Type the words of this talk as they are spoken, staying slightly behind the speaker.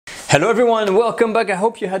Hello everyone, welcome back. I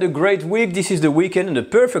hope you had a great week. This is the weekend and the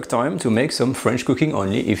perfect time to make some French cooking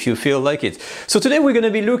only if you feel like it. So today we're going to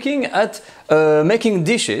be looking at making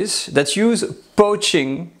dishes that use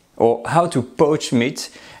poaching or how to poach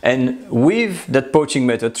meat, and with that poaching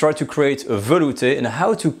method try to create a veloute and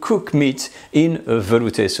how to cook meat in a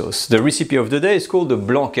veloute sauce. The recipe of the day is called the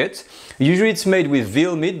Blanquette. Usually it's made with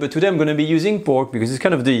veal meat, but today I'm going to be using pork because it's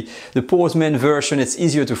kind of the poor's man version. It's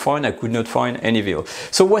easier to find. I could not find any veal.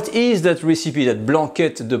 So what is that recipe, that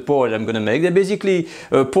Blanquette de porc that I'm going to make? They're basically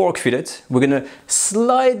a pork fillet. We're going to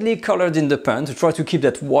slightly color it in the pan to try to keep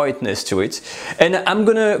that whiteness to it. And I'm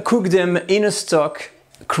going to cook them in a stock,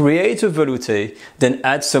 create a veloute, then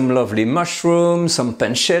add some lovely mushrooms, some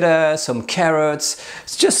pancetta, some carrots,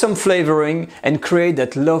 just some flavoring, and create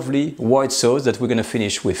that lovely white sauce that we're going to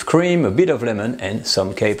finish with cream, a bit of lemon and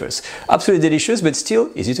some capers. Absolutely delicious, but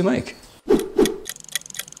still easy to make.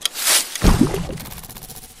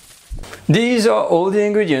 These are all the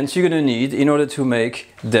ingredients you're going to need in order to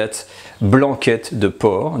make that Blanquette de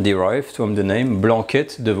porc, derived from the name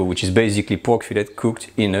Blanquette de veau, which is basically pork fillet cooked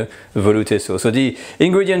in a veloute sauce. So the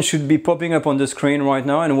ingredients should be popping up on the screen right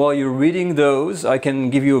now, and while you're reading those, I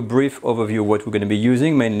can give you a brief overview of what we're going to be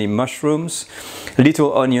using. Mainly mushrooms,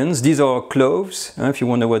 little onions, these are cloves, if you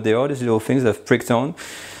wonder what they are, these little things that I've pricked on,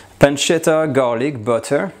 pancetta, garlic,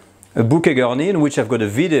 butter, a bouquet garni, in which I've got a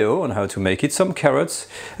video on how to make it, some carrots,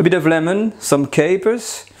 a bit of lemon, some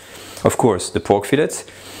capers, of course the pork fillet,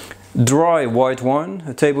 dry white wine,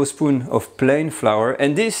 a tablespoon of plain flour,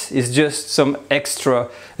 and this is just some extra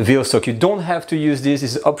veal stock. You don't have to use this,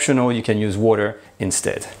 it's optional, you can use water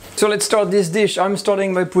instead. So let's start this dish. I'm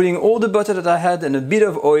starting by putting all the butter that I had and a bit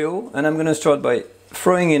of oil, and I'm gonna start by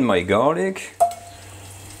throwing in my garlic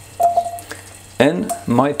and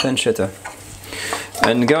my pancetta.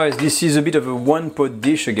 And guys, this is a bit of a one-pot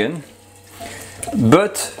dish again,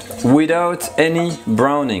 but without any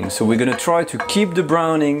browning. So we're gonna try to keep the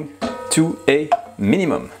browning to a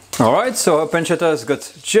minimum. Alright, so our pancetta has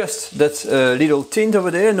got just that little tint over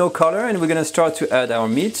there, no color, and we're gonna start to add our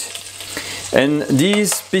meat. And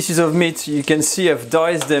these pieces of meat, you can see I've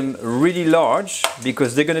diced them really large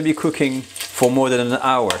because they're gonna be cooking for more than an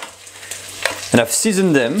hour. And I've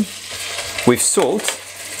seasoned them with salt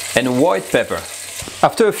and white pepper.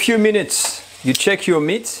 After a few minutes, you check your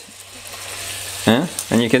meat,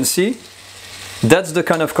 and you can see that's the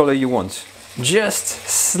kind of color you want. Just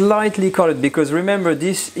slightly colored, because remember,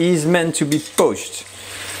 this is meant to be poached.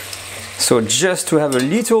 So just to have a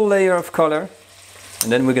little layer of color,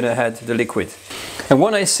 and then we're gonna add the liquid. And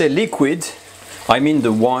when I say liquid, I mean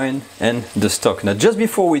the wine and the stock. Now just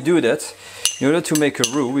before we do that, in order to make a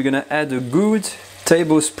roux, we're gonna add a good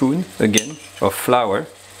tablespoon, again, of flour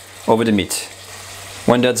over the meat.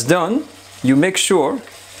 When that's done, you make sure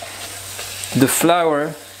the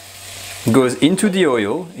flour goes into the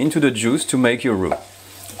oil, into the juice to make your roux.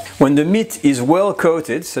 When the meat is well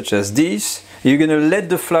coated, such as this, you're gonna let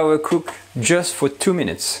the flour cook just for 2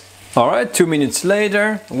 minutes. Alright, 2 minutes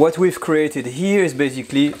later, what we've created here is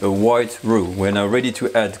basically a white roux. We're now ready to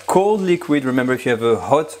add cold liquid. Remember, if you have a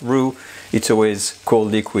hot roux, it's always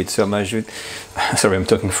cold liquid. So sorry, I'm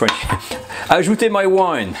talking French. Ajoutez my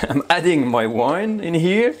wine. I'm adding my wine in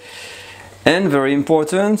here. And very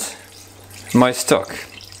important, my stock.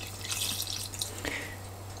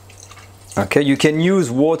 Okay, you can use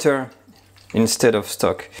water instead of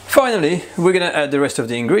stock. Finally, we're gonna add the rest of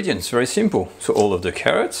the ingredients. Very simple. So all of the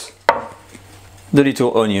carrots, the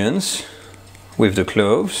little onions with the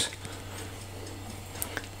cloves,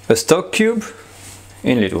 a stock cube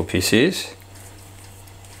in little pieces,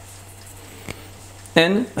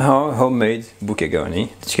 and our homemade bouquet garni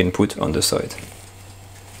that you can put on the side.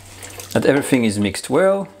 And everything is mixed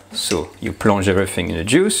well, so you plunge everything in the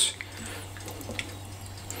juice,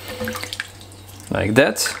 like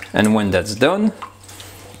that, and when that's done,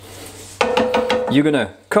 you're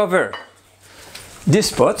gonna cover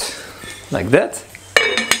this pot, like that,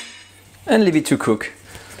 and leave it to cook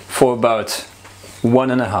for about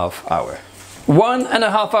 1.5 hours.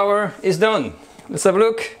 1.5 hours is done. Let's have a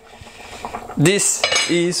look. This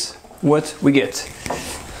is what we get.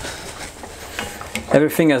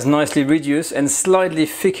 Everything has nicely reduced and slightly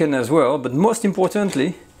thickened as well, but most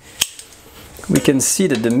importantly, we can see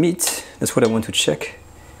that the meat, that's what I want to check,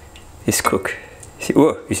 is cooked. See,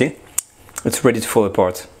 whoa, you see? It's ready to fall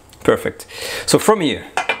apart. Perfect. So from here,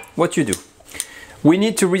 what you do, we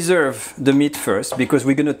need to reserve the meat first because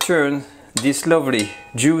we're gonna turn this lovely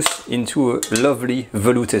juice into a lovely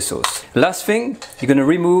veloute sauce. Last thing, you're gonna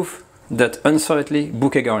remove that unsightly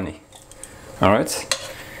bouquet garni. All right?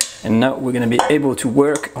 And now we're gonna be able to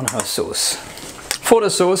work on our sauce. For the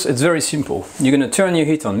sauce, it's very simple. You're gonna turn your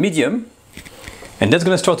heat on medium, and that's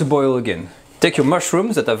gonna start to boil again. Take your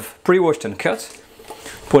mushrooms that I've pre-washed and cut,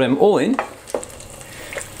 put them all in,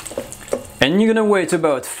 and you're gonna wait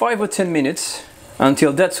about 5 or 10 minutes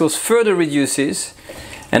until that sauce further reduces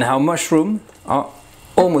and our mushrooms are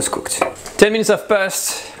almost cooked. 10 minutes have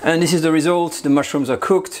passed and this is the result. The mushrooms are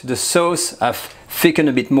cooked, the sauce have thickened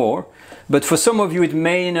a bit more, but for some of you it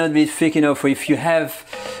may not be thick enough, or if you have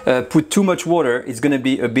put too much water, it's gonna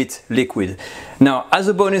be a bit liquid. Now, as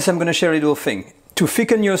a bonus, I'm gonna share a little thing. To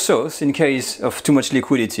thicken your sauce, in case of too much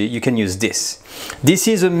liquidity, you can use this. This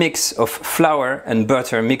is a mix of flour and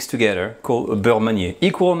butter mixed together, called a beurre manier.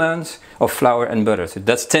 Equal amounts of flour and butter. So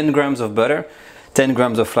that's 10 grams of butter, 10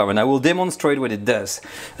 grams of flour. And I will demonstrate what it does.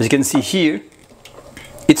 As you can see here,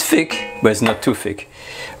 it's thick, but it's not too thick.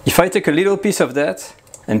 If I take a little piece of that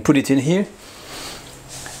and put it in here,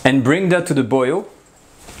 and bring that to the boil,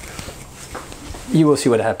 you will see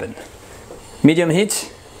what happened. Medium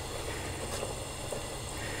heat,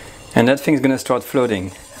 and that thing's gonna start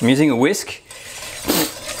floating. I'm using a whisk,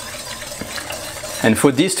 and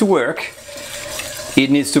for this to work, it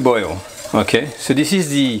needs to boil. Okay, so this is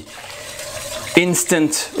the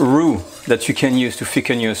instant roux that you can use to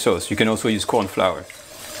thicken your sauce. You can also use corn flour.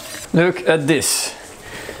 Look at this.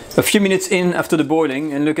 A few minutes in after the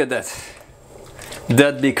boiling, and look at that.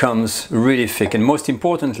 That becomes really thick, and most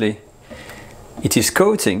importantly, it is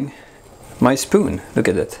coating my spoon. Look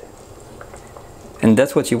at that. And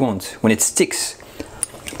that's what you want. When it sticks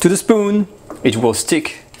to the spoon, it will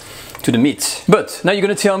stick to the meat. But now you're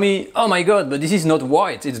gonna tell me, oh my god, but this is not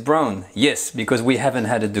white, it's brown. Yes, because we haven't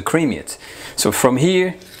added the cream yet. So from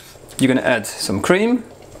here, you're gonna add some cream.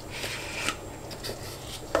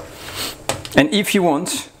 And if you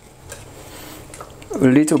want, a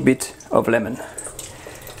little bit of lemon.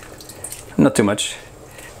 Not too much.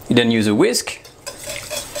 You then use a whisk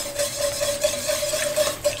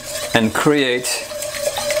and create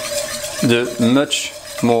the much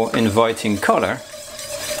more inviting color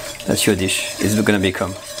that your dish is going to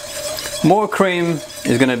become. More cream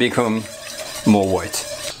is going to become more white.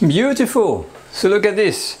 Beautiful! So look at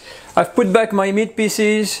this. I've put back my meat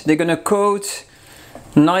pieces. They're going to coat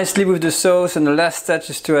nicely with the sauce, and the last touch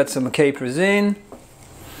is to add some capers in.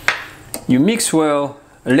 You mix well,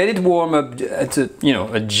 let it warm up at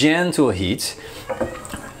a gentle heat,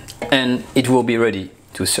 and it will be ready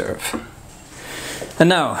to serve. And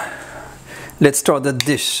now, let's start that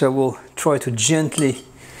dish. So we'll try to gently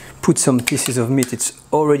put some pieces of meat. It's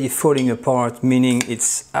already falling apart, meaning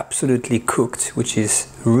it's absolutely cooked, which is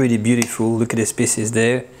really beautiful. Look at these pieces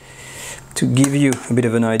there. To give you a bit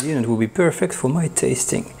of an idea, and it will be perfect for my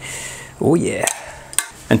tasting. Oh yeah.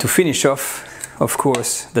 And to finish off, of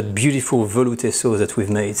course, that beautiful veloute sauce that we've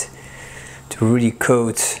made to really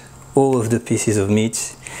coat all of the pieces of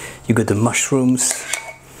meat. You got the mushrooms,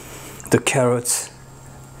 the carrots,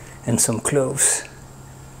 and some cloves.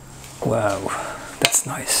 Wow, that's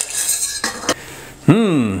nice.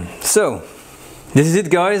 So, this is it,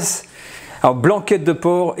 guys. Our blanquette de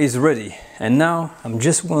porc is ready. And now, I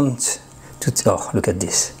just want to... Oh, look at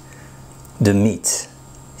this. The meat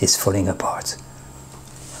is falling apart.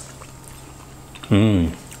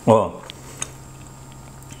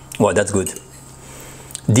 Wow, that's good.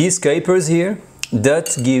 These capers here,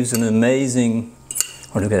 that gives an amazing,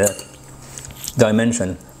 oh look at that,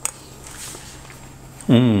 dimension.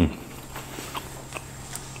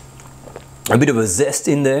 A bit of a zest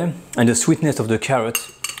in there, and the sweetness of the carrot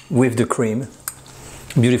with the cream.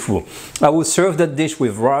 Beautiful. I will serve that dish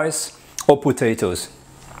with rice or potatoes.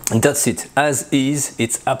 And that's it. As is,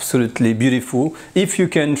 it's absolutely beautiful. If you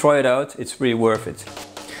can try it out, it's really worth it.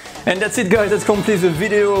 And that's it, guys. That completes the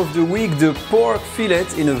video of the week, the pork fillet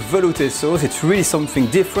in a veloute sauce. It's really something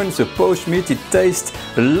different. It's a poached meat. It tastes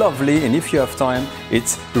lovely, and if you have time,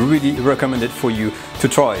 it's really recommended for you to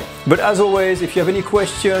try. But as always, if you have any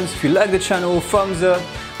questions, if you like the channel, thumbs up,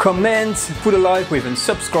 comment, put a like, or even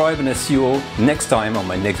subscribe, and I'll see you all next time on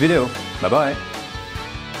my next video. Bye bye.